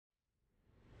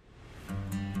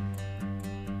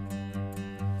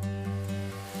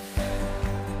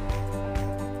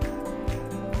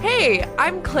Hey,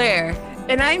 I'm Claire.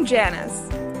 And I'm Janice.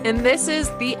 And this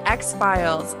is The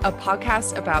X-Files, a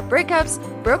podcast about breakups,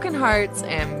 broken hearts,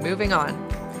 and moving on.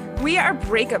 We are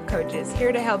breakup coaches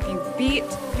here to help you beat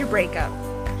your breakup,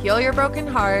 Heal your broken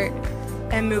heart,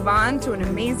 and move on to an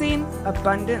amazing,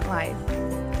 abundant life.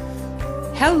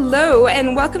 Hello,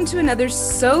 and welcome to another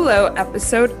solo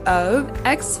episode of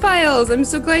X-Files. I'm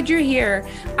so glad you're here.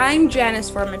 I'm Janice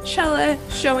Formicella,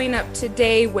 showing up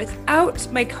today without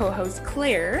my co-host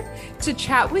Claire to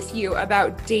chat with you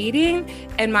about dating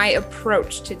and my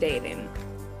approach to dating.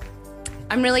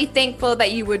 I'm really thankful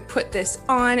that you would put this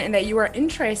on and that you are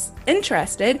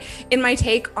interested in my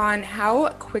take on how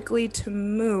quickly to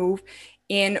move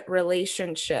in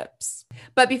relationships.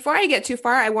 But before I get too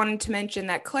far, I wanted to mention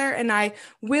that Claire and I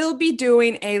will be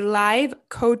doing a live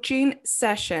coaching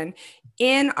session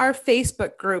in our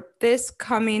Facebook group this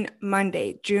coming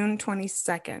Monday, June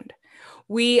 22nd.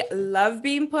 We love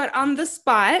being put on the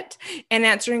spot and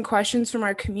answering questions from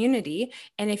our community.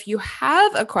 And if you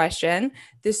have a question,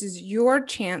 this is your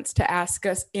chance to ask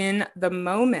us in the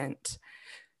moment.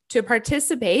 To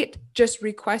participate, just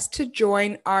request to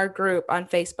join our group on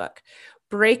Facebook.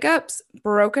 Breakups,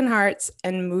 broken hearts,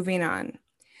 and moving on.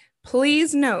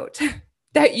 Please note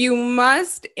that you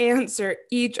must answer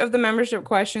each of the membership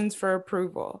questions for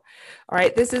approval. All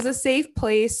right, this is a safe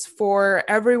place for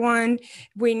everyone.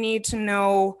 We need to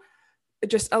know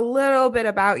just a little bit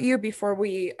about you before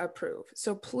we approve.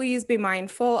 So please be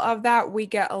mindful of that. We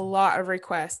get a lot of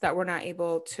requests that we're not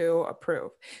able to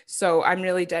approve. So I'm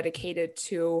really dedicated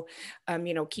to,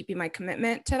 keeping my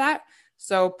commitment to that.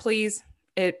 So please,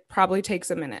 it probably takes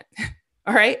a minute.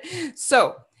 All right.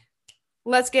 So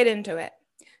let's get into it.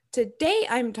 Today,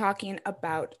 I'm talking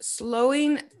about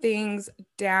slowing things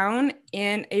down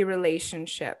in a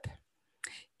relationship.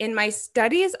 In my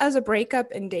studies as a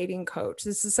breakup and dating coach,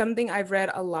 this is something I've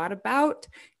read a lot about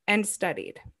and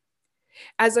studied.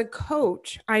 As a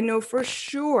coach, I know for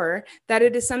sure that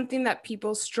it is something that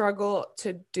people struggle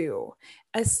to do,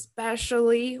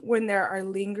 especially when there are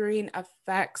lingering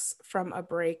effects from a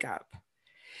breakup.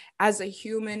 As a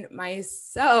human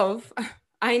myself,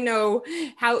 I know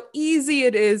how easy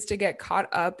it is to get caught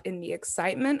up in the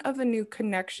excitement of a new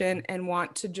connection and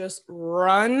want to just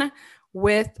run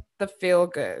with the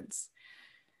feel-goods.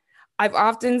 I've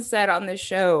often said on the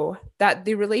show that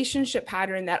the relationship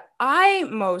pattern that I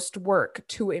most work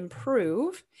to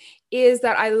improve is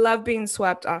that I love being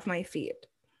swept off my feet.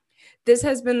 This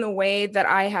has been the way that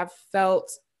I have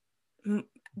felt,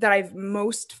 that I've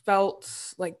most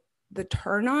felt like the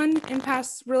turn on in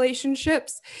past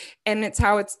relationships. And it's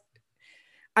how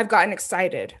I've gotten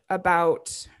excited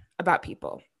about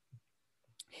people.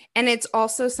 And it's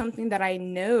also something that I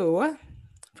know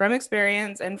from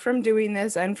experience and from doing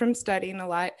this and from studying a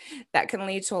lot that can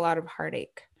lead to a lot of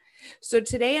heartache. So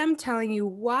today I'm telling you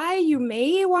why you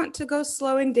may want to go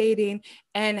slow in dating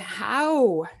and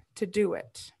how to do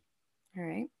it. All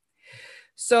right.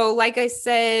 So like I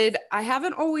said, I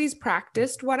haven't always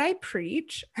practiced what I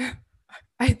preach.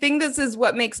 I think this is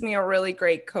what makes me a really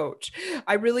great coach.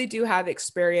 I really do have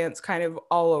experience kind of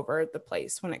all over the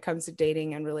place when it comes to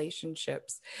dating and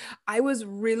relationships. I was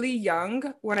really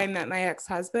young when I met my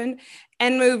ex-husband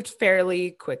and moved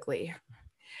fairly quickly.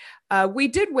 We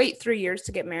did wait 3 years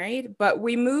to get married, but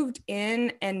we moved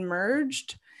in and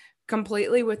merged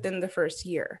completely within the first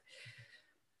year.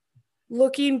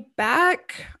 Looking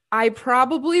back, I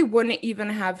probably wouldn't even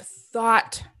have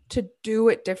thought to do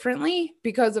it differently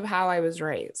because of how I was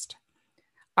raised.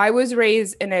 I was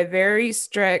raised in a very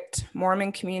strict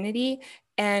Mormon community,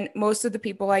 and most of the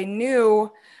people I knew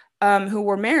who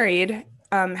were married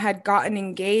had gotten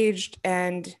engaged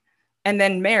and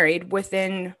then married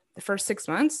within the first 6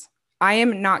 months. I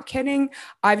am not kidding.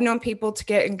 I've known people to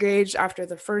get engaged after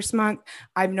the first month.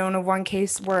 I've known of one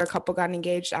case where a couple got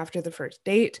engaged after the first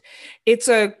date. It's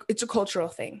a cultural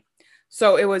thing.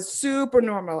 So it was super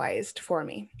normalized for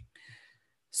me.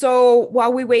 So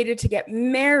while we waited to get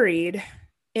married,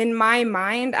 in my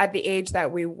mind, at the age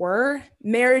that we were,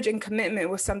 marriage and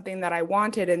commitment was something that I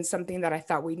wanted and something that I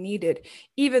thought we needed,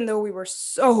 even though we were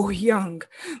so young,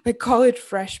 like college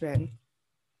freshmen.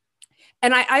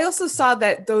 And I also saw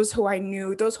that those who I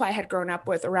knew, those who I had grown up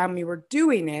with around me were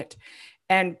doing it.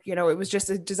 And, it was just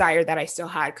a desire that I still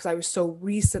had because I was so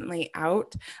recently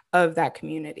out of that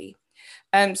community.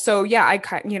 So yeah, I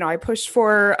pushed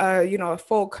for, a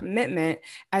full commitment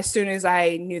as soon as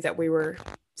I knew that we were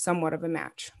somewhat of a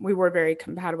match. We were very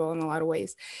compatible in a lot of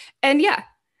ways. And yeah,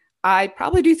 I'd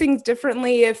probably do things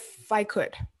differently if I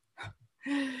could.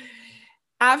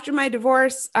 After my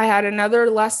divorce, I had another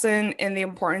lesson in the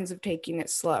importance of taking it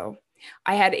slow.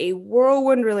 I had a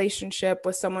whirlwind relationship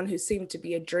with someone who seemed to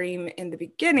be a dream in the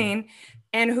beginning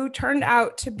and who turned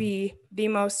out to be the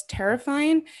most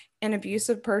terrifying and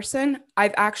abusive person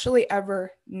I've actually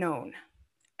ever known.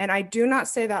 And I do not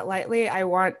say that lightly. I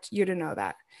want you to know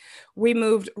that. We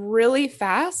moved really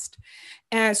fast,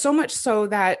 and so much so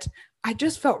that I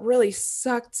just felt really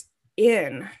sucked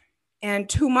in, and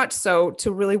too much so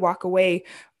to really walk away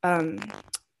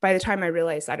by the time I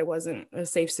realized that it wasn't a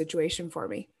safe situation for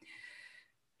me.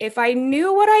 If I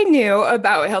knew what I knew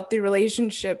about healthy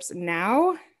relationships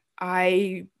now,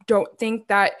 I don't think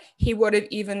that he would have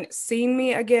even seen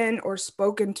me again or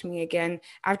spoken to me again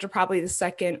after probably the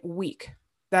second week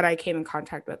that I came in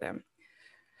contact with him.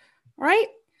 All right.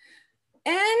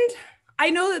 And I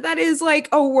know that that is like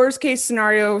a worst case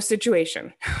scenario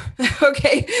situation.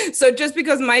 Okay. So just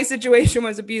because my situation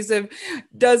was abusive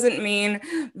doesn't mean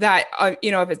that,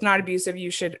 if it's not abusive,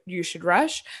 you should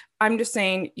rush. I'm just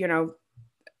saying,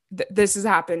 this has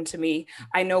happened to me.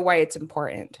 I know why it's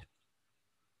important.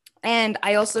 And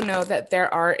I also know that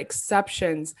there are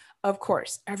exceptions. Of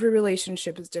course, every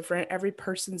relationship is different. Every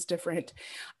person's different.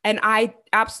 And I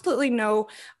absolutely know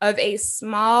of a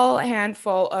small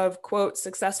handful of, quote,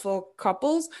 successful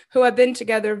couples who have been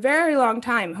together a very long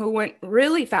time, who went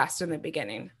really fast in the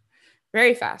beginning,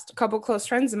 very fast. A couple close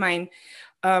friends of mine,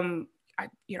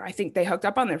 I think they hooked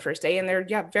up on their first day and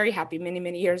they're very happy many,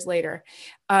 many years later.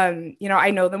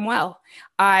 I know them well.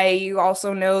 I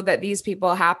also know that these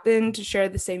people happen to share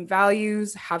the same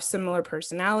values, have similar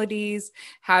personalities,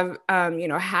 have,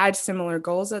 had similar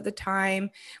goals at the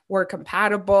time, were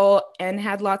compatible and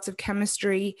had lots of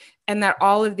chemistry, and that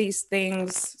all of these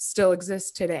things still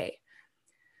exist today.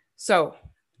 So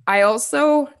I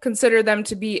also consider them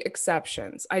to be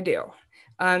exceptions. I do.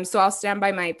 So I'll stand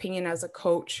by my opinion as a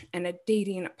coach and a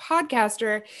dating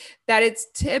podcaster that it's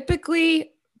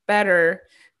typically better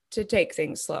to take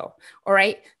things slow. All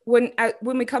right. When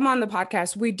we come on the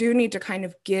podcast, we do need to kind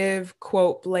of give,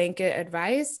 quote, blanket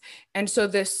advice. And so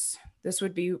this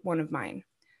would be one of mine.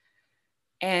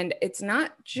 And it's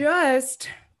not just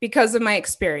because of my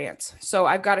experience. So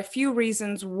I've got a few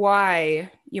reasons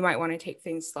why you might want to take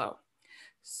things slow.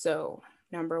 So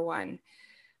number one,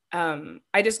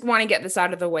 I just want to get this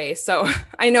out of the way. So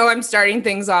I know I'm starting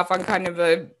things off on kind of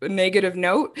a negative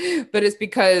note, but it's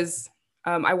because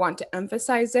I want to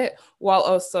emphasize it while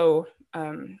also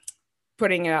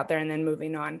putting it out there and then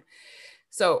moving on.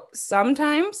 So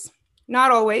sometimes,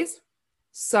 not always,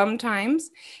 sometimes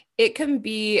it can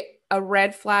be a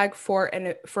red flag for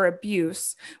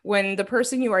abuse when the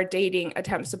person you are dating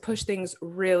attempts to push things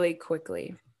really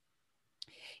quickly.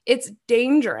 It's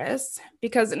dangerous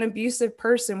because an abusive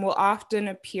person will often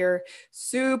appear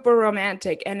super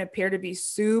romantic and appear to be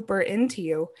super into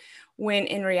you when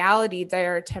in reality,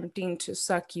 they're attempting to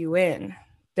suck you in.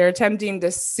 They're attempting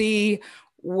to see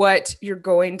what you're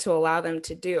going to allow them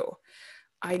to do.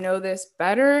 I know this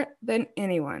better than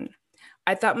anyone.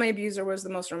 I thought my abuser was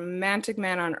the most romantic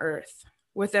man on earth.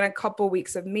 Within a couple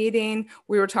weeks of meeting,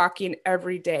 we were talking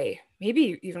every day,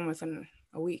 maybe even within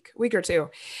a week or two.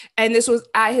 And this was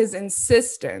at his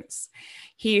insistence.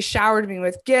 He showered me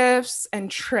with gifts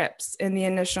and trips in the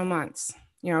initial months,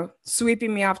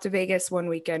 sweeping me off to Vegas one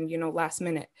weekend, last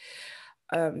minute.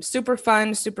 Super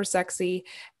fun, super sexy.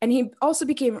 And he also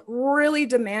became really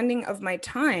demanding of my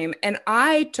time. And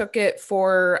I took it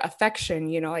for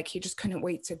affection, like he just couldn't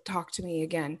wait to talk to me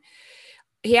again.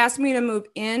 He asked me to move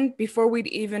in before we'd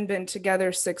even been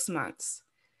together 6 months.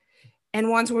 And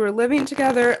once we were living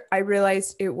together, I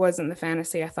realized it wasn't the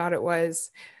fantasy I thought it was.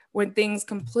 When things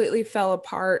completely fell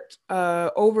apart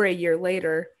over a year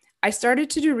later, I started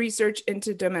to do research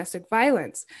into domestic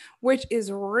violence, which is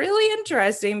really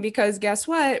interesting because guess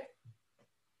what?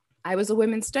 I was a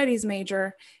women's studies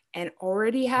major and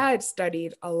already had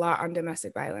studied a lot on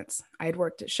domestic violence. I had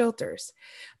worked at shelters,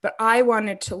 but I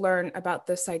wanted to learn about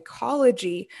the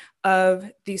psychology of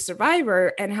the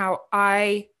survivor and how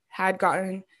I had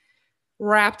gotten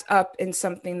wrapped up in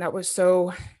something that was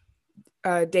so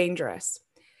dangerous.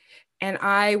 And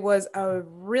I was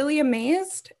really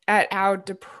amazed at how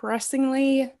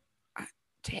depressingly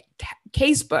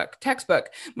textbook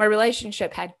my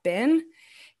relationship had been,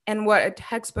 and what a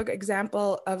textbook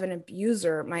example of an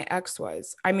abuser my ex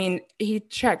was. I mean, he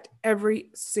checked every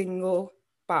single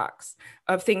box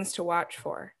of things to watch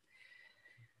for.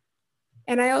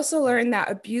 And I also learned that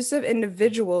abusive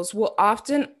individuals will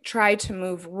often try to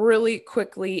move really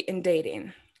quickly in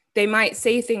dating. They might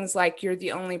say things like, "You're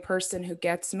the only person who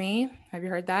gets me." Have you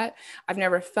heard that? "I've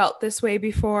never felt this way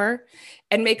before,"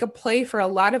 and make a play for a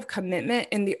lot of commitment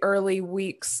in the early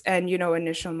weeks and,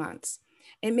 initial months.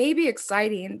 It may be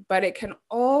exciting, but it can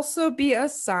also be a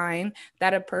sign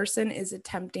that a person is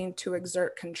attempting to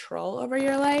exert control over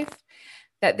your life,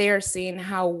 that they are seeing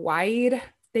how wide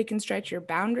they can stretch your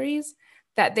boundaries,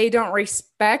 that they don't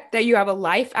respect that you have a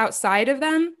life outside of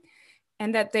them,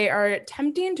 and that they are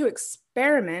attempting to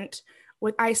experiment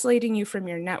with isolating you from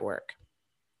your network.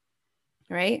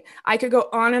 Right? I could go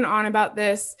on and on about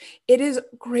this. It is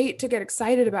great to get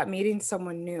excited about meeting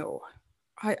someone new.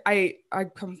 I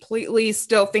completely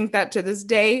still think that to this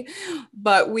day,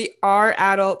 but we are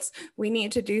adults. We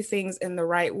need to do things in the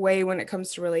right way when it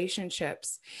comes to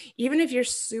relationships. Even if you're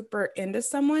super into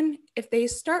someone, if they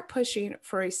start pushing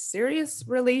for a serious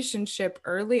relationship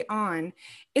early on,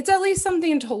 it's at least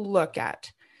something to look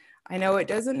at. I know it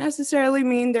doesn't necessarily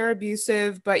mean they're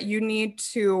abusive, but you need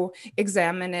to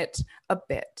examine it a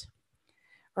bit.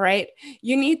 All right.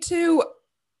 You need to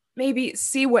maybe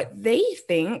see what they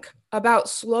think about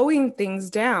slowing things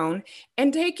down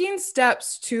and taking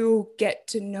steps to get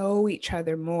to know each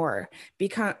other more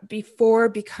before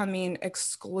becoming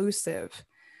exclusive.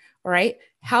 All right.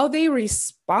 How they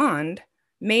respond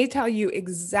may tell you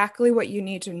exactly what you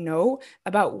need to know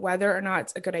about whether or not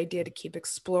it's a good idea to keep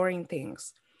exploring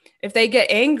things. If they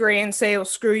get angry and say, "Oh,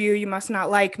 screw you, you must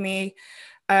not like me,"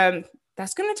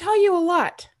 that's going to tell you a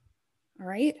lot. All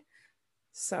right.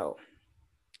 So,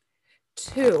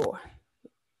 2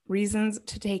 reasons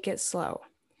to take it slow.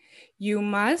 You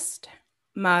must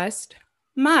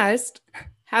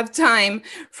have time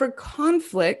for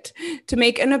conflict to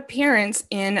make an appearance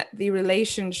in the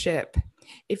relationship.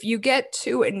 If you get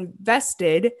too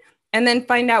invested and then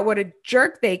find out what a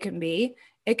jerk they can be,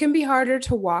 it can be harder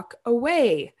to walk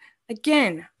away.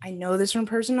 Again, I know this from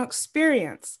personal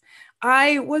experience.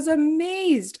 I was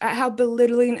amazed at how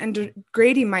belittling and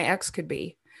degrading my ex could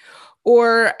be,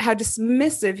 or how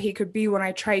dismissive he could be when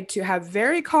I tried to have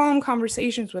very calm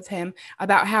conversations with him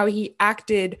about how he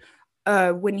acted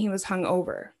when he was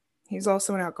hungover. He's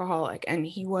also an alcoholic, and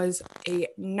he was a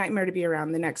nightmare to be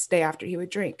around the next day after he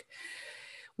would drink.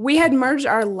 We had merged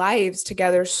our lives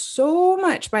together so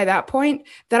much by that point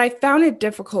that I found it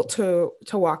difficult to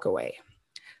walk away.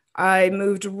 I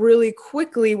moved really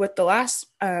quickly with the last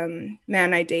man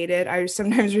I dated. I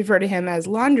sometimes refer to him as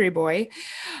Laundry Boy.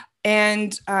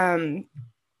 And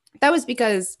that was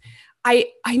because I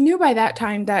knew by that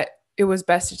time that it was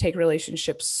best to take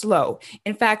relationships slow.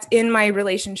 In fact, in my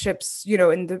relationships,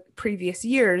 in the previous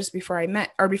years before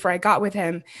I got with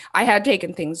him, I had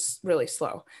taken things really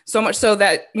slow. So much so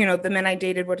that, the men I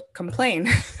dated would complain.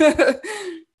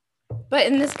 But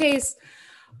in this case,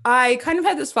 I kind of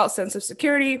had this false sense of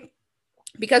security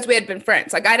because we had been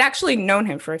friends. Like, I'd actually known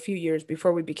him for a few years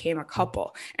before we became a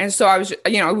couple. And so I was,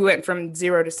 we went from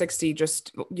 0 to 60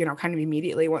 just, kind of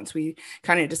immediately once we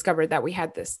kind of discovered that we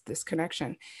had this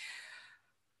connection.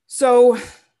 So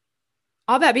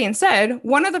all that being said,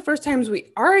 one of the first times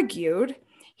we argued,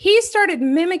 he started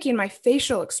mimicking my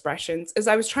facial expressions as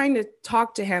I was trying to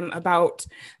talk to him about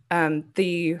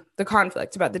the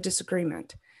conflict, about the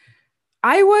disagreement.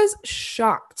 I was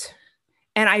shocked.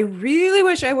 And I really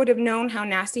wish I would have known how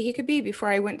nasty he could be before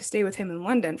I went to stay with him in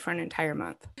London for an entire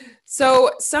month.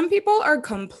 So some people are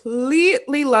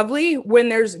completely lovely when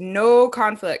there's no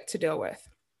conflict to deal with.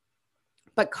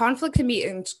 But conflict can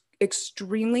be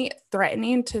extremely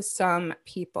threatening to some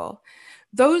people.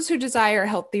 Those who desire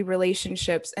healthy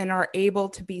relationships and are able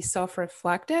to be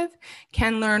self-reflective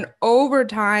can learn over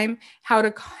time how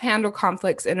to handle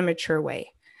conflicts in a mature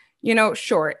way.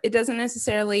 Sure, it doesn't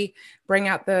necessarily bring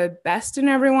out the best in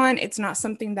everyone. It's not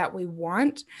something that we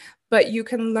want, but you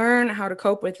can learn how to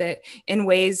cope with it in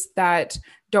ways that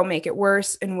don't make it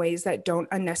worse, in ways that don't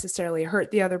unnecessarily hurt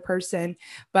the other person.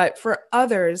 But for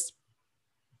others,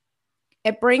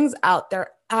 it brings out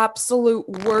their absolute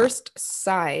worst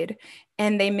side,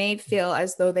 and they may feel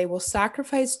as though they will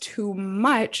sacrifice too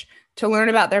much to learn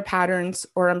about their patterns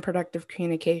or unproductive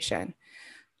communication.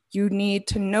 You need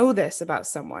to know this about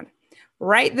someone.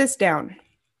 Write this down.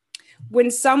 When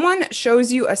someone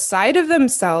shows you a side of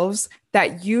themselves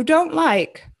that you don't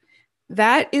like,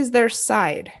 that is their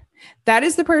side. That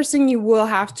is the person you will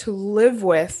have to live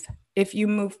with if you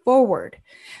move forward.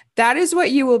 That is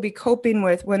what you will be coping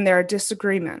with when there are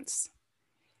disagreements.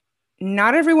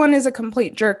 Not everyone is a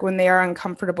complete jerk when they are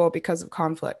uncomfortable because of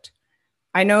conflict.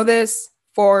 I know this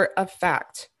for a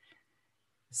fact.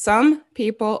 Some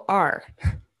people are.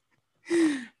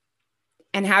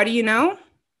 And how do you know?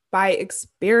 By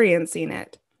experiencing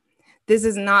it. This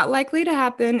is not likely to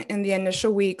happen in the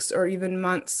initial weeks or even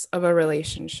months of a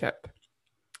relationship.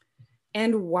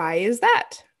 And why is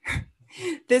that?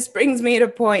 This brings me to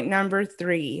point number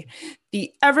 3,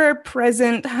 the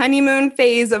ever-present honeymoon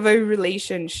phase of a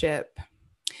relationship.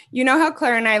 You know how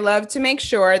Claire and I love to make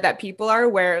sure that people are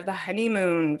aware of the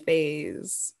honeymoon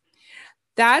phase.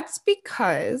 That's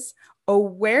because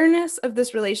awareness of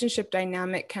this relationship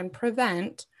dynamic can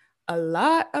prevent a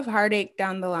lot of heartache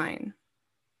down the line.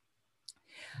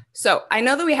 So I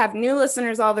know that we have new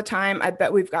listeners all the time. I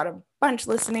bet we've got a bunch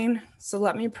listening. So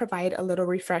let me provide a little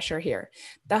refresher here.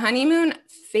 The honeymoon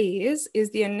phase is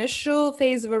the initial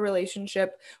phase of a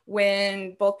relationship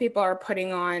when both people are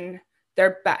putting on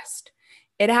their best.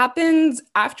 It happens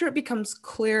after it becomes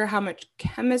clear how much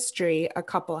chemistry a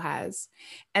couple has.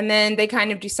 And then they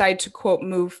kind of decide to, quote,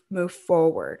 move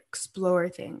forward, explore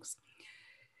things.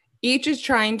 Each is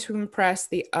trying to impress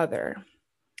the other.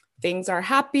 Things are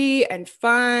happy and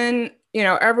fun. You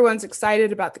know, everyone's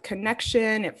excited about the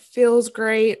connection. It feels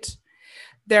great.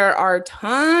 There are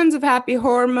tons of happy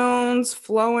hormones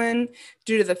flowing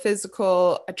due to the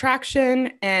physical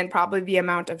attraction and probably the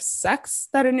amount of sex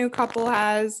that a new couple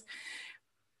has.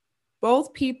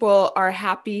 Both people are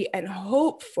happy and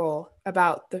hopeful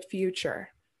about the future.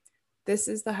 This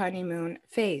is the honeymoon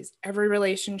phase. Every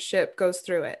relationship goes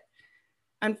through it.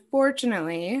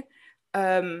 Unfortunately,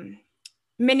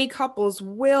 many couples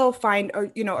will find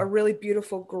a really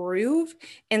beautiful groove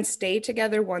and stay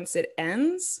together once it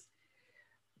ends.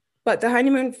 But the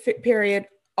honeymoon period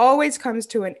always comes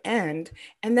to an end,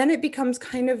 and then it becomes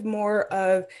kind of more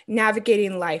of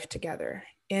navigating life together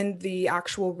in the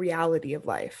actual reality of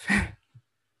life.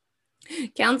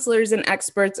 Counselors and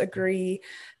experts agree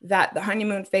that the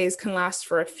honeymoon phase can last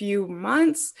for a few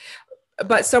months,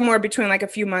 but somewhere between like a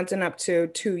few months and up to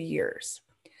 2 years.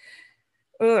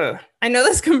 I know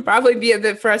this can probably be a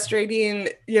bit frustrating,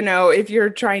 if you're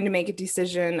trying to make a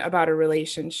decision about a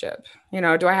relationship.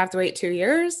 Do I have to wait 2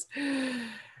 years?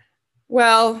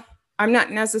 Well, I'm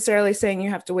not necessarily saying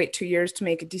you have to wait 2 years to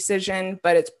make a decision,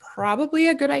 but it's probably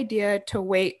a good idea to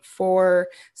wait for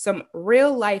some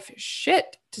real life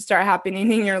shit to start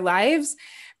happening in your lives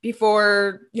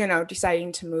before,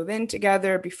 deciding to move in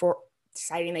together, before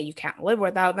deciding that you can't live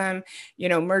without them,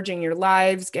 merging your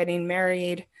lives, getting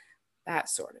married, that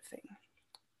sort of thing.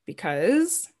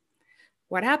 Because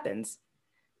what happens?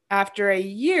 After a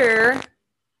year,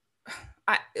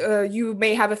 you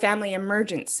may have a family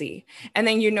emergency, and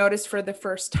then you notice for the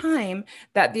first time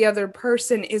that the other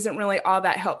person isn't really all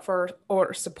that helpful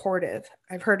or supportive.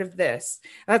 I've heard of this.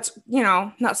 That's,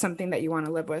 not something that you want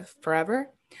to live with forever.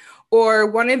 Or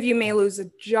one of you may lose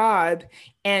a job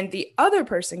and the other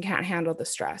person can't handle the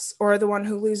stress, or the one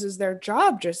who loses their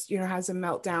job just, has a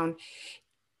meltdown.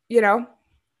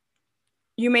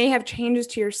 You may have changes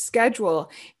to your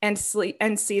schedule and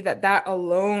see that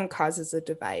alone causes a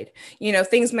divide.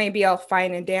 Things may be all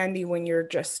fine and dandy when you're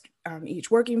just each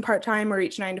working part-time or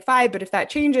each 9 to 5, but if that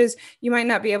changes, you might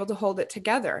not be able to hold it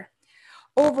together.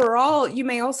 Overall, you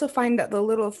may also find that the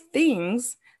little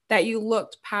things that you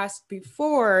looked past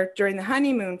before during the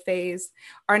honeymoon phase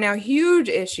are now huge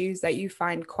issues that you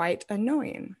find quite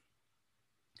annoying.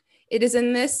 It is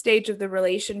in this stage of the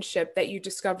relationship that you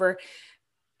discover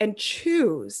and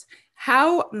choose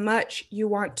how much you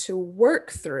want to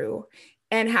work through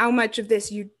and how much of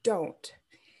this you don't.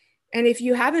 And if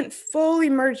you haven't fully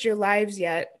merged your lives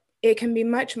yet, it can be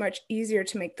much, much easier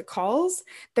to make the calls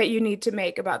that you need to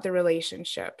make about the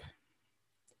relationship.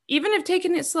 Even if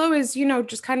taking it slow is,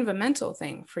 just kind of a mental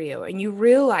thing for you, and you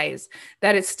realize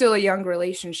that it's still a young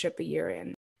relationship a year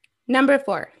in. Number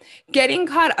 4, getting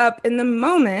caught up in the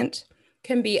moment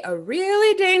can be a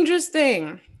really dangerous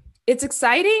thing. It's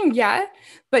exciting, yeah,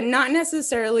 but not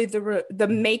necessarily the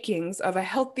makings of a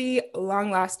healthy,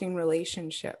 long-lasting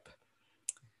relationship.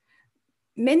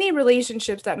 Many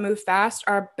relationships that move fast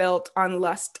are built on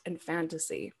lust and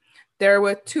fantasy. They're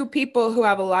with two people who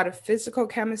have a lot of physical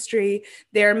chemistry.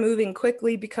 They're moving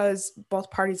quickly because both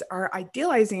parties are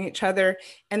idealizing each other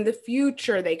and the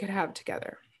future they could have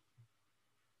together.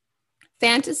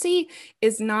 Fantasy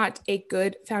is not a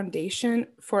good foundation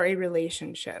for a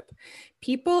relationship.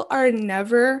 People are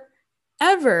never,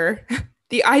 ever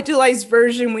the idealized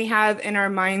version we have in our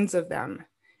minds of them.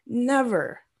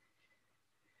 Never.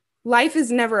 Life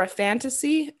is never a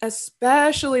fantasy,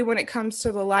 especially when it comes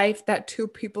to the life that two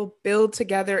people build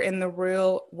together in the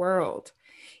real world.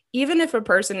 Even if a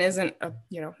person isn't,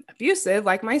 abusive,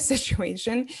 like my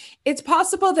situation, it's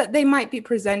possible that they might be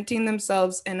presenting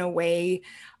themselves in a way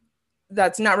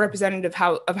that's not representative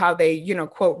of how they,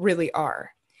 quote, really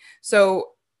are.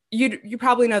 So you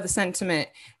probably know the sentiment.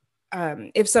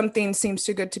 If something seems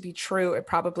too good to be true, it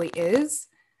probably is.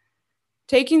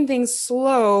 Taking things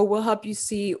slow will help you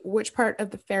see which part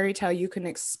of the fairy tale you can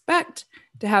expect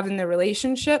to have in the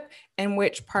relationship and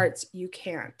which parts you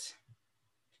can't.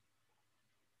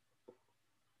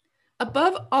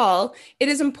 Above all, it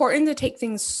is important to take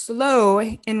things slow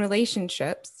in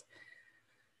relationships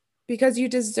because you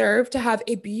deserve to have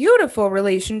a beautiful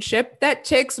relationship that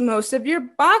ticks most of your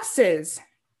boxes.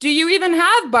 Do you even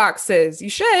have boxes? You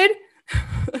should.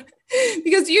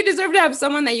 Because you deserve to have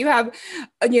someone that you have,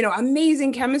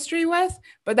 amazing chemistry with,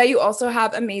 but that you also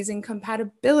have amazing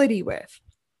compatibility with.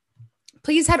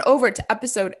 Please head over to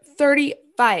episode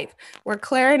 35, where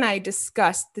Claire and I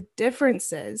discuss the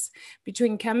differences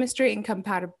between chemistry and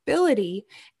compatibility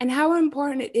and how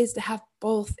important it is to have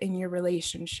both in your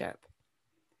relationship.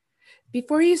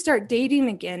 Before you start dating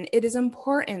again, it is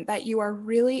important that you are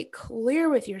really clear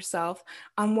with yourself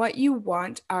on what you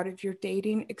want out of your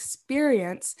dating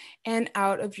experience and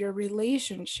out of your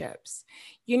relationships.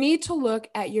 You need to look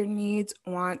at your needs,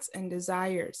 wants, and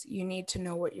desires. You need to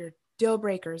know what your deal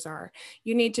breakers are.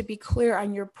 You need to be clear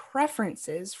on your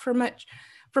preferences for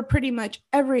pretty much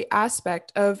every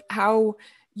aspect of how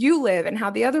you live and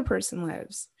how the other person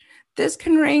lives. This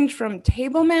can range from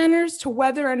table manners to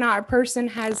whether or not a person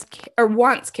has or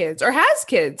wants kids or has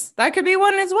kids. That could be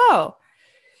one as well.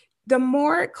 The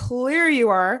more clear you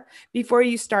are before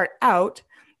you start out,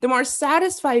 the more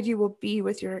satisfied you will be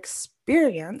with your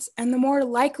experience and the more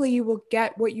likely you will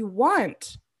get what you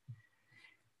want.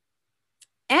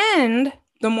 And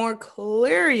the more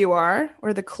clear you are,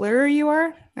 or the clearer you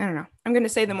are, I don't know. I'm going to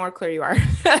say the more clear you are.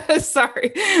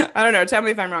 Sorry. I don't know. Tell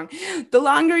me if I'm wrong. The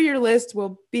longer your list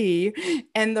will be,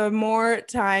 and the more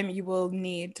time you will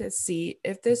need to see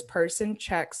if this person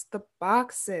checks the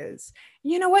boxes.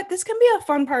 You know what? This can be a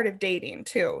fun part of dating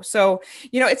too. So,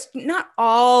 it's not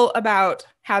all about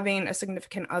having a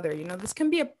significant other. This can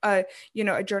be a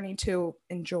journey to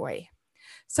enjoy.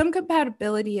 Some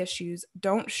compatibility issues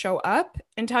don't show up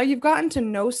until you've gotten to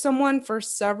know someone for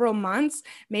several months,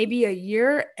 maybe a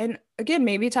year, and again,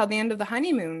 maybe till the end of the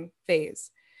honeymoon phase.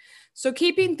 So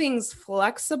keeping things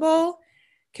flexible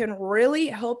can really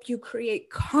help you create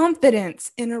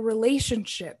confidence in a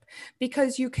relationship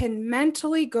because you can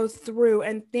mentally go through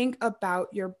and think about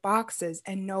your boxes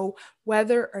and know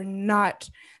whether or not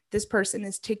this person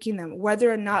is ticking them, whether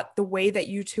or not the way that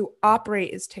you two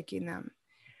operate is ticking them.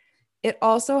 It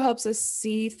also helps us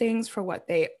see things for what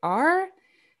they are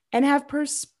and have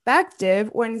perspective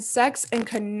when sex and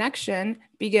connection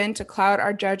begin to cloud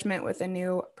our judgment with a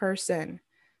new person.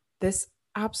 This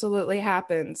absolutely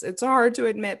happens. It's hard to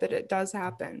admit, but it does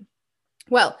happen.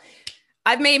 Well,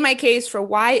 I've made my case for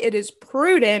why it is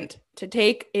prudent to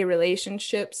take a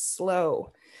relationship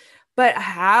slow. But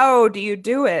how do you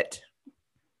do it?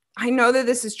 I know that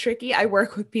this is tricky. I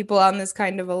work with people on this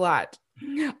kind of a lot.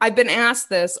 I've been asked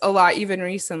this a lot, even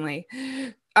recently.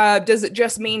 Does it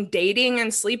just mean dating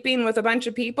and sleeping with a bunch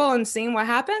of people and seeing what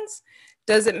happens?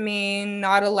 Does it mean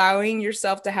not allowing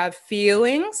yourself to have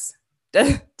feelings?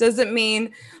 Does it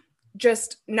mean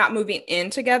just not moving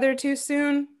in together too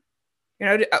soon?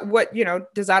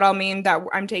 Does that all mean that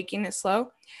I'm taking it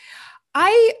slow?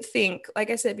 I think, like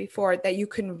I said before, that you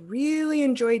can really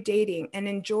enjoy dating and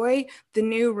enjoy the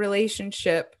new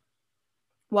relationship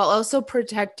while also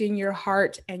protecting your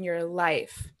heart and your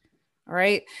life. All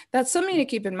right. That's something to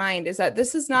keep in mind, is that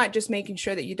this is not just making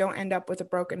sure that you don't end up with a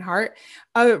broken heart.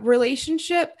 A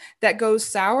relationship that goes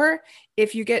sour,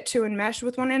 if you get too enmeshed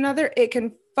with one another, it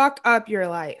can fuck up your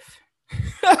life.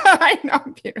 I know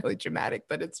I'm being really dramatic,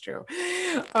 but it's true.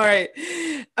 All right.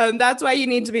 That's why you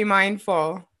need to be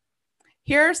mindful.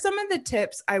 Here are some of the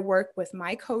tips I work with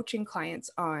my coaching clients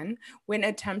on when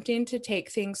attempting to take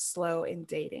things slow in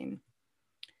dating.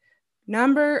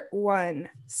 Number 1,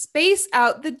 space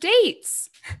out the dates.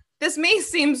 This may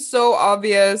seem so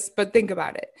obvious, but think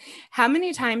about it. How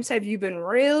many times have you been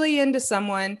really into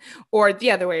someone, or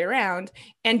the other way around,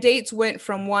 and dates went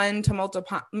from one to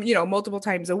multiple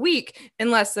times a week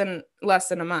in less than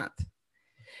a month?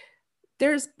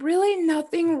 There's really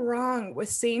nothing wrong with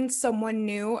seeing someone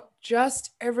new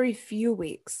just every few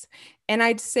weeks. And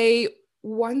I'd say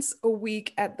once a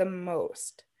week at the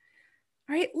most.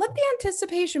 All right, let the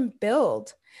anticipation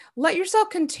build. Let yourself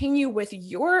continue with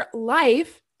your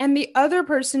life and the other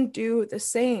person do the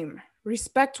same.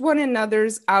 Respect one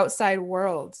another's outside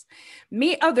worlds.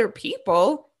 Meet other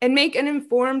people and make an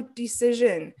informed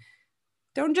decision.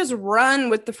 Don't just run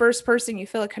with the first person you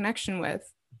feel a connection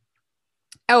with.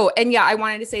 Oh, and yeah, I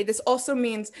wanted to say this also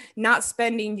means not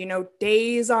spending,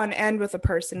 days on end with a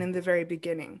person in the very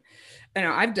beginning. I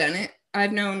know I've done it.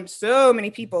 I've known so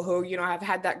many people who, have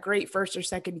had that great first or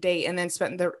second date and then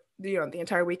spent the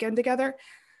entire weekend together.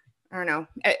 I don't know.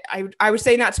 I would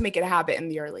say not to make it a habit in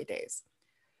the early days.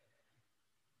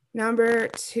 Number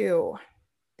 2,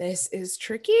 this is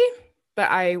tricky,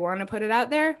 but I want to put it out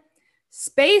there.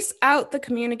 Space out the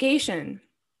communication.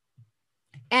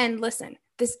 And listen,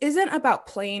 this isn't about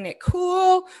playing it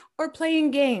cool or playing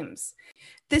games.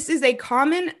 This is a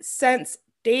common sense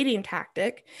dating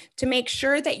tactic to make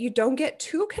sure that you don't get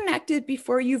too connected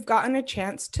before you've gotten a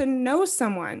chance to know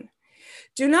someone.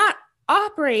 Do not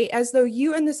operate as though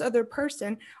you and this other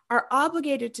person are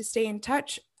obligated to stay in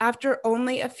touch after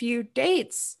only a few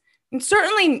dates, and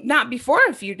certainly not before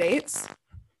a few dates.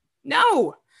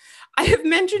 No. I have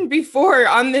mentioned before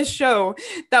on this show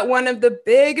that one of the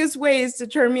biggest ways to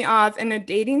turn me off in a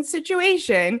dating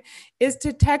situation is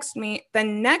to text me the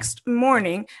next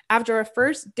morning after a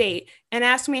first date and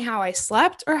ask me how I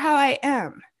slept or how I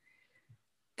am.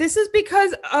 This is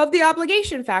because of the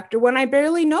obligation factor when I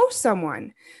barely know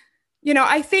someone.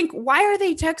 I think, why are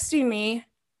they texting me,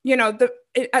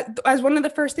 as one of the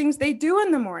first things they do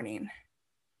in the morning?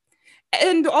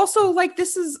 And also, like,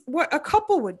 this is what a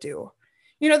couple would do.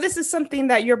 This is something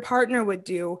that your partner would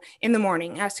do in the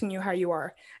morning, asking you how you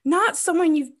are, not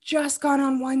someone you've just gone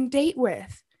on one date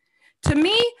with. To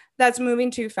me, that's moving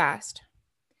too fast.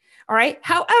 All right.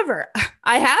 However,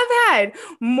 I have had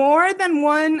more than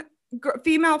one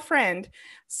female friend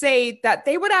say that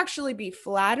they would actually be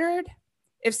flattered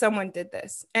if someone did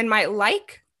this and might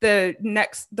like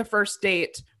the first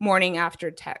date morning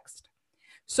after text.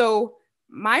 So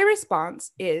my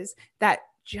response is that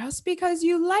just because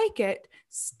you like it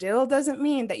still doesn't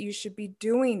mean that you should be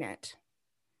doing it.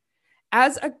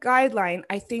 As a guideline,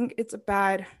 I think it's a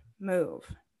bad move.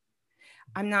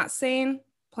 I'm not saying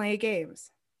play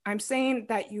games. I'm saying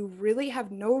that you really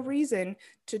have no reason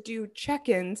to do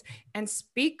check-ins and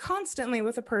speak constantly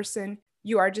with a person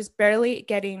you are just barely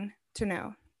getting to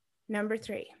know. Number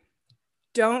 3,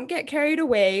 don't get carried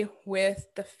away with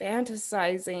the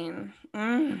fantasizing.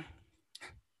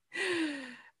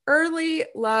 Early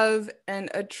love and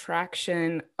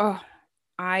attraction. Oh,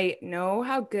 I know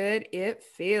how good it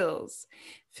feels.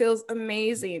 Feels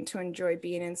amazing to enjoy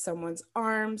being in someone's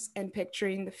arms and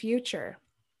picturing the future.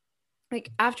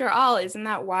 Like, after all, isn't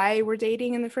that why we're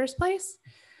dating in the first place?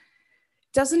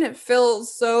 Doesn't it feel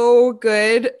so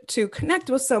good to connect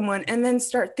with someone and then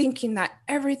start thinking that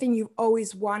everything you've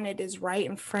always wanted is right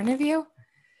in front of you?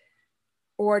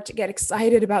 Or to get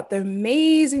excited about the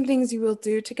amazing things you will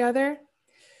do together?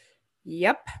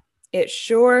 Yep, it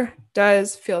sure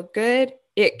does feel good.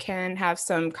 It can have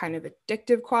some kind of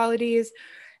addictive qualities.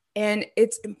 And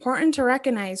it's important to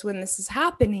recognize when this is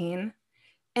happening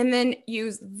and then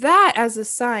use that as a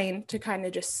sign to kind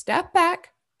of just step back,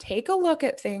 take a look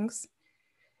at things,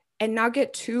 and not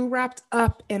get too wrapped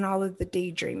up in all of the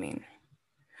daydreaming.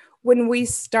 When we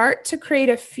start to create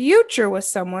a future with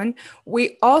someone,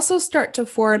 we also start to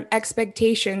form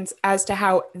expectations as to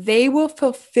how they will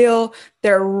fulfill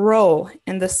their role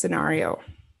in the scenario.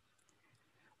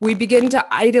 We begin to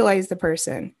idolize the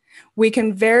person. We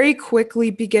can very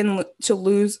quickly begin to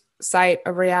lose sight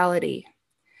of reality.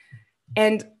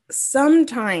 And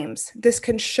sometimes this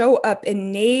can show up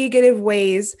in negative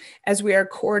ways as we are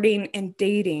courting and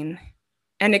dating.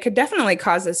 And it could definitely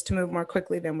cause us to move more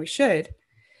quickly than we should.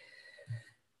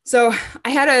 So I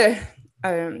had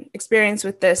a experience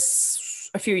with this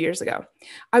a few years ago.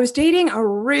 I was dating a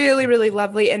really, really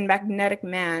lovely and magnetic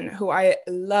man who I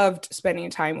loved spending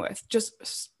time with.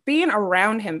 Just being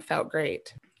around him felt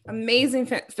great. Amazing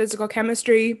physical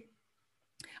chemistry.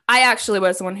 I actually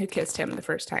was the one who kissed him the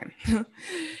first time.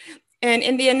 And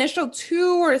in the initial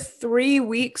 2 or 3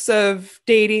 weeks of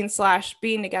dating /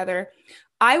 being together,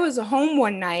 I was home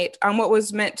one night on what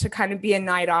was meant to kind of be a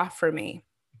night off for me.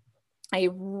 I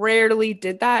rarely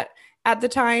did that at the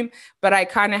time, but I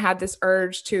kind of had this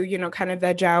urge to, kind of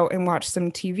veg out and watch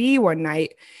some TV one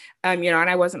night, and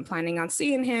I wasn't planning on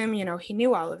seeing him. He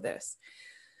knew all of this.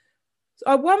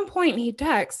 So at one point he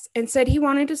texts and said he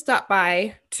wanted to stop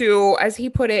by to, as he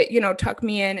put it, tuck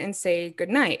me in and say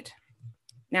goodnight.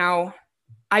 Now,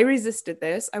 I resisted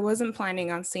this. I wasn't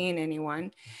planning on seeing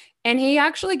anyone. And he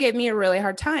actually gave me a really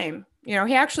hard time. He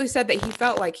actually said that he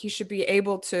felt like he should be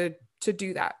able to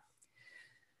do that.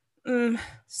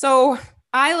 So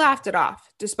I laughed it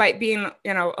off, despite being,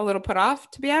 a little put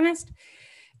off, to be honest.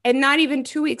 And not even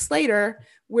 2 weeks later,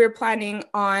 we're planning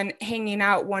on hanging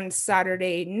out one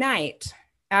Saturday night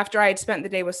after I had spent the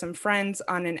day with some friends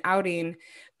on an outing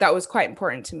that was quite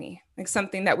important to me, like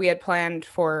something that we had planned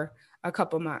for a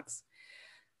couple months.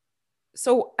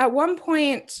 So at one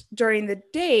point during the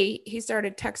day, he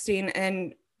started texting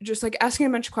and just like asking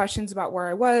a bunch of questions about where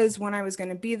I was, when I was going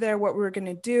to be there, what we were going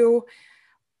to do.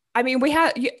 I mean, we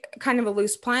had kind of a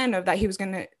loose plan of that he was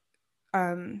going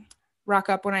to rock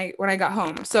up when I got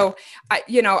home. So,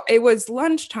 it was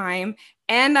lunchtime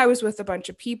and I was with a bunch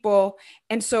of people.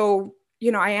 And so,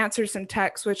 I answered some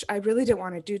texts, which I really didn't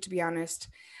want to do, to be honest.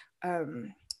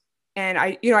 And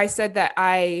I said that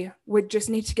I would just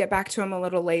need to get back to him a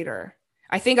little later.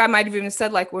 I think I might have even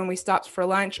said like when we stopped for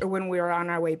lunch or when we were on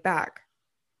our way back.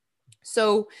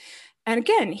 So, and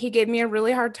again, he gave me a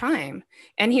really hard time.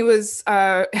 And he was,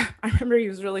 I remember he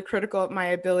was really critical of my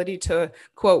ability to,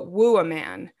 quote, woo a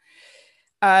man.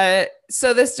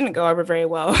 So this didn't go over very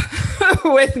well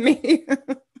with me.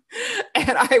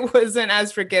 And I wasn't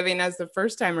as forgiving as the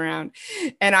first time around.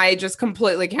 And I just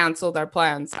completely canceled our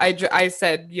plans. I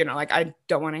said, like, I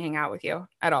don't want to hang out with you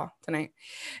at all tonight.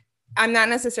 I'm not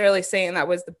necessarily saying that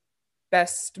was the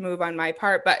best move on my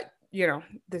part, but,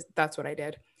 that's what I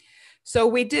did. So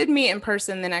we did meet in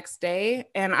person the next day,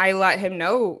 and I let him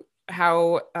know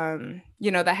how,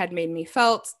 that had made me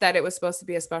felt, that it was supposed to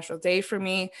be a special day for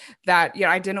me, that,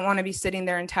 I didn't want to be sitting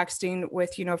there and texting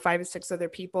with, 5 or 6 other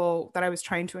people that I was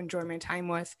trying to enjoy my time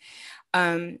with.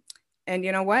 And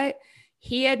you know what?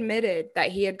 He admitted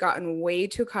that he had gotten way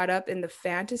too caught up in the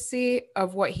fantasy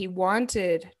of what he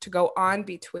wanted to go on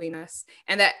between us,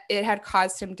 and that it had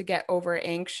caused him to get over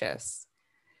anxious.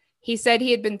 He said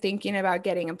he had been thinking about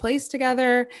getting a place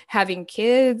together, having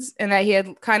kids, and that he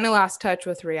had kind of lost touch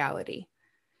with reality.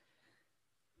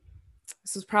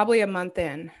 This was probably a month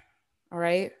in, all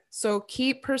right? So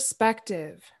keep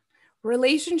perspective.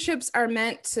 Relationships are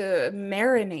meant to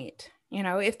marinate.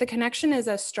 If the connection is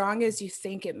as strong as you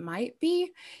think it might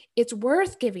be, it's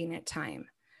worth giving it time.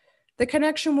 The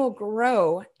connection will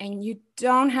grow, and you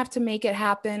don't have to make it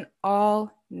happen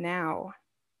all now.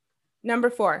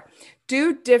 Number 4,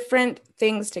 do different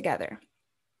things together.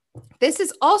 This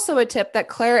is also a tip that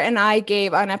Claire and I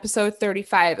gave on episode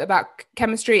 35 about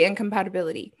chemistry and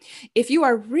compatibility. If you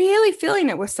are really feeling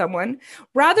it with someone,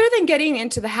 rather than getting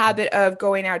into the habit of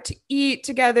going out to eat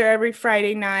together every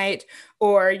Friday night,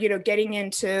 or, getting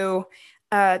into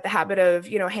the habit of,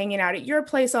 hanging out at your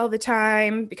place all the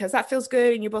time because that feels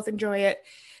good and you both enjoy it,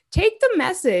 take the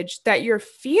message that you're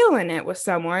feeling it with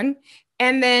someone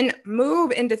and then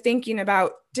move into thinking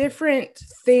about different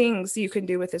things you can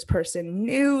do with this person,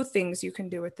 new things you can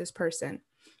do with this person.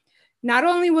 Not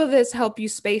only will this help you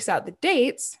space out the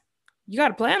dates, you got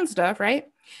to plan stuff, right?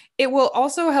 It will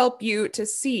also help you to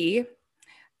see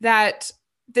that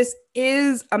this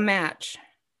is a match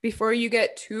before you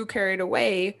get too carried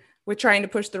away with trying to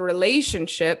push the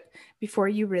relationship before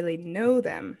you really know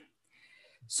them.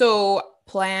 So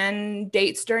plan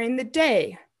dates during the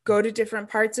day. Go to different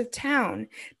parts of town,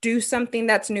 do something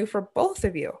that's new for both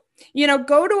of you.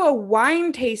 Go to a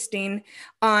wine tasting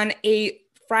on a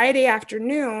Friday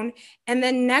afternoon, and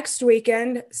then next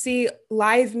weekend, see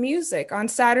live music on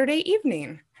Saturday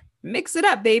evening. Mix it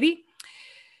up, baby.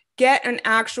 Get an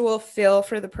actual feel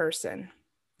for the person.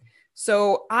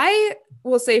 So I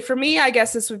will say for me, I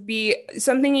guess this would be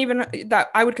something even that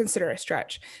I would consider a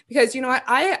stretch, because you know what?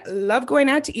 I love going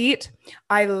out to eat.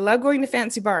 I love going to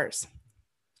fancy bars.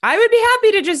 I would be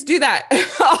happy to just do that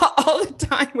all the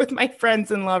time with my friends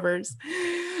and lovers.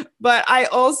 But I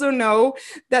also know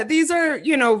that these are,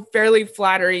 fairly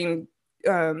flattering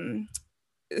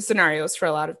scenarios for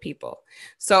a lot of people.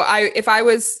 So if I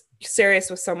was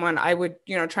serious with someone, I would,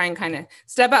 try and kind of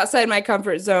step outside my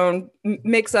comfort zone,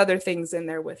 mix other things in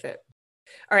there with it.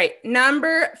 All right.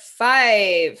 Number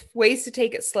 5, ways to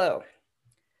take it slow.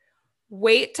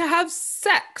 Wait to have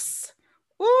sex.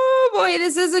 Oh boy,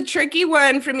 this is a tricky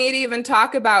one for me to even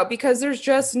talk about because there's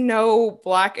just no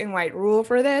black and white rule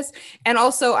for this. And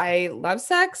also, I love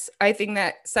sex. I think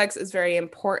that sex is very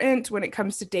important when it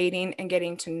comes to dating and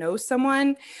getting to know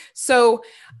someone. So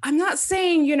I'm not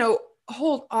saying,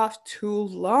 hold off too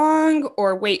long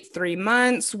or wait 3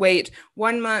 months, wait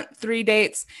 1 month, 3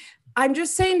 dates. I'm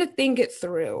just saying to think it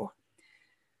through.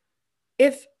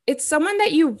 If it's someone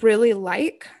that you really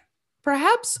like,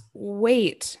 perhaps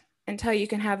wait until you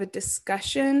can have a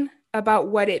discussion about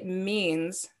what it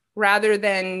means rather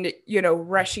than,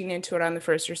 rushing into it on the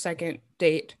first or second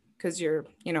date because you're,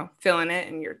 feeling it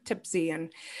and you're tipsy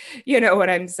and you know what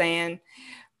I'm saying.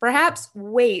 Perhaps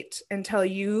wait until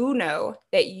you know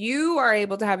that you are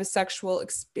able to have a sexual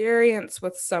experience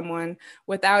with someone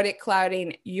without it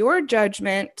clouding your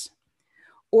judgment,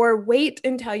 or wait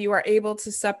until you are able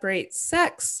to separate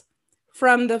sex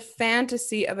from the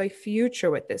fantasy of a future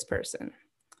with this person.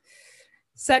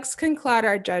 Sex can cloud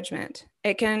our judgment.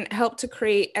 It can help to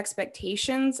create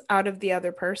expectations out of the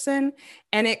other person,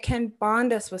 and it can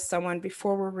bond us with someone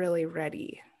before we're really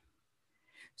ready.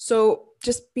 So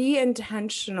just be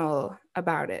intentional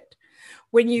about it.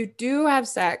 When you do have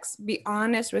sex, be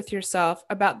honest with yourself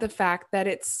about the fact that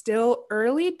it's still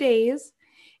early days,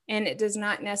 and it does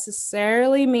not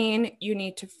necessarily mean you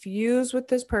need to fuse with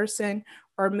this person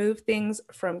or move things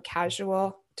from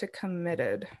casual to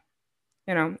committed.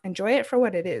 enjoy it for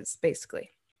what it is,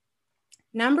 basically.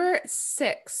 Number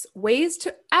 6, ways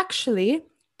to actually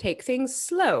take things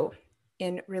slow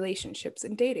in relationships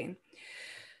and dating.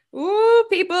 Ooh,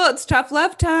 people, it's tough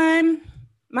love time.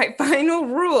 My final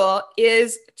rule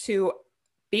is to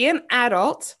be an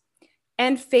adult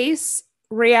and face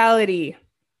reality.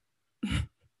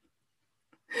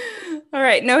 All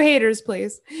right, no haters,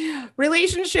 please.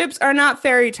 Relationships are not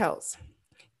fairy tales.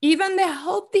 Even the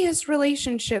healthiest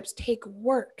relationships take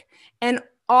work, and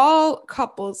all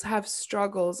couples have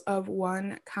struggles of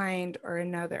one kind or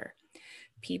another.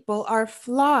 People are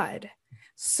flawed.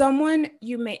 Someone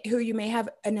who you may have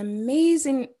an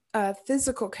amazing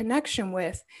physical connection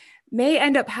with may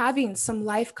end up having some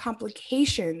life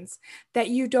complications that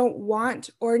you don't want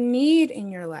or need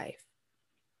in your life.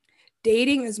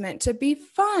 Dating is meant to be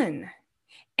fun.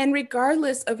 And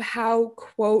regardless of how,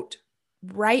 quote,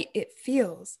 right it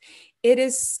feels, it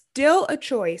is still a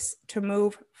choice to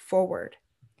move forward.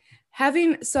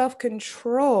 Having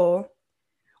self-control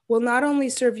will not only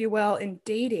serve you well in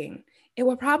dating, it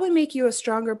will probably make you a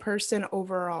stronger person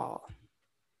overall.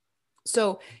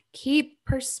 So keep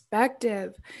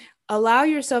perspective. Allow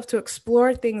yourself to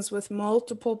explore things with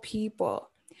multiple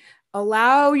people.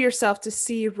 Allow yourself to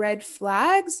see red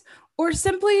flags or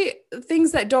simply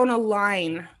things that don't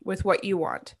align with what you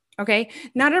want. Okay?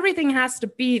 Not everything has to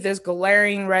be this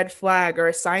glaring red flag or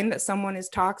a sign that someone is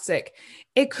toxic.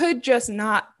 It could just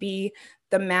not be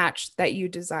the match that you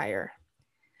desire.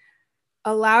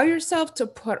 Allow yourself to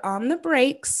put on the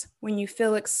brakes when you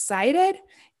feel excited,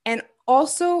 and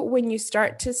also when you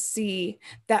start to see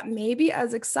that maybe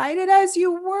as excited as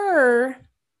you were,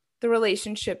 the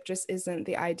relationship just isn't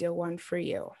the ideal one for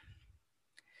you.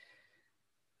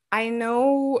 I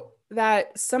know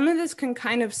that some of this can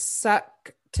kind of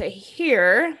suck to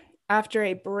hear after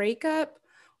a breakup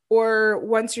or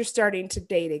once you're starting to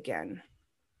date again.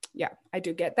 Yeah, I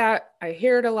do get that. I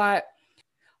hear it a lot.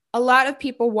 A lot of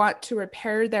people want to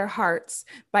repair their hearts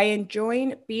by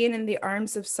enjoying being in the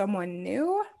arms of someone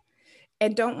new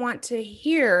and don't want to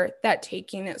hear that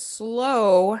taking it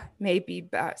slow may be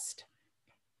best.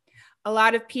 A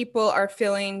lot of people are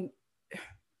feeling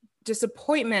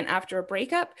disappointment after a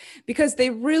breakup because they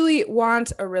really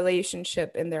want a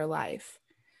relationship in their life.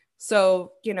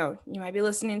 So, you might be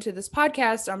listening to this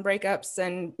podcast on breakups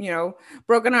and,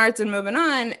 broken hearts and moving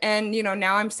on. And,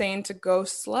 now I'm saying to go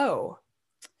slow.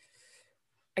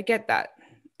 I get that.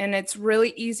 And it's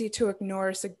really easy to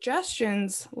ignore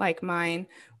suggestions like mine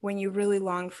when you really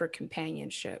long for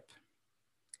companionship.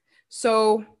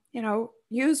 So,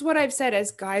 use what I've said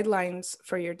as guidelines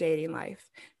for your dating life.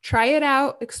 Try it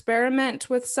out, experiment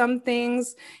with some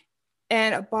things,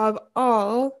 and above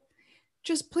all,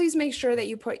 just please make sure that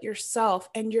you put yourself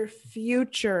and your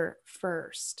future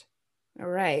first. All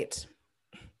right.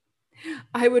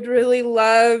 I would really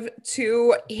love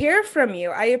to hear from you.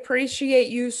 I appreciate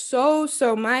you so,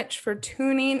 so much for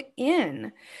tuning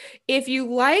in. If you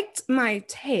liked my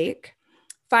take,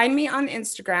 find me on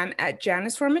Instagram at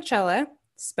Janice Formicella,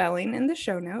 spelling in the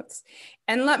show notes,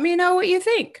 and let me know what you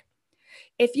think.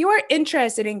 If you are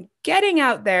interested in getting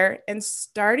out there and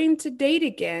starting to date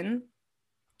again,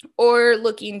 or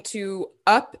looking to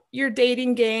up your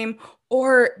dating game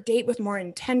or date with more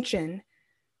intention,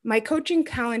 my coaching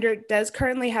calendar does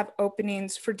currently have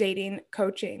openings for dating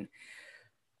coaching.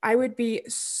 I would be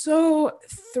so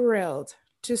thrilled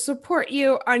to support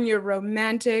you on your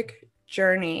romantic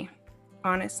journey,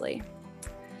 honestly.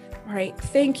 All right,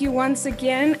 thank you once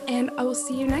again, and I will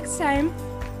see you next time.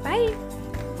 Bye.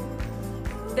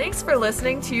 Thanks for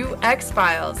listening to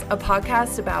X-Files, a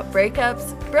podcast about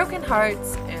breakups, broken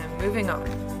hearts, and moving on.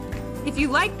 If you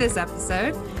like this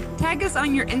episode, tag us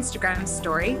on your Instagram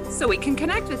story so we can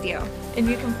connect with you. And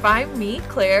you can find me,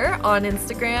 Claire, on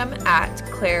Instagram at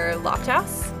Claire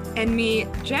Lofthouse. And me,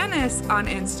 Janice, on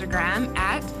Instagram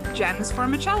at Janice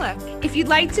Formicella. If you'd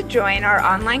like to join our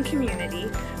online community,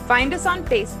 find us on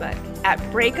Facebook at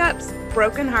Breakups,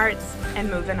 Broken Hearts, and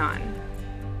Moving On.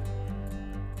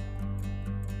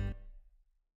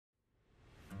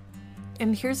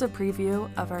 And here's a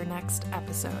preview of our next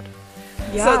episode.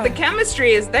 Yeah. So the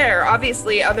chemistry is there,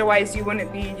 obviously, otherwise you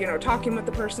wouldn't be, talking with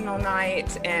the person all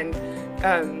night and,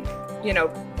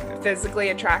 physically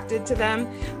attracted them.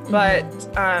 But,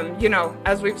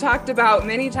 as we've talked about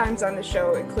many times on the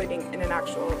show, including in an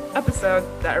actual episode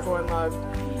that everyone loved,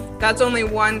 that's only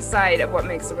one side of what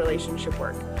makes a relationship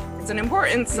work. It's an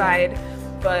important side,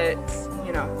 but,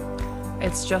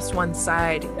 it's just one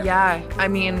side. Yeah. I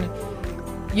mean,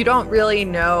 you don't really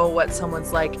know what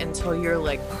someone's like until you're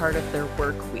like part of their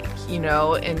work week,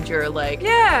 and you're like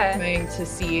trying to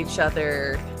see each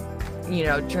other,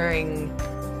 during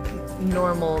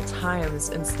normal times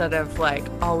instead of like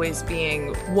always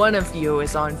being one of you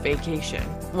is on vacation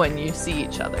when you see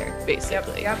each other, Yep,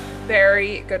 basically. yep.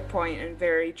 Very good point and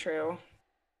very true.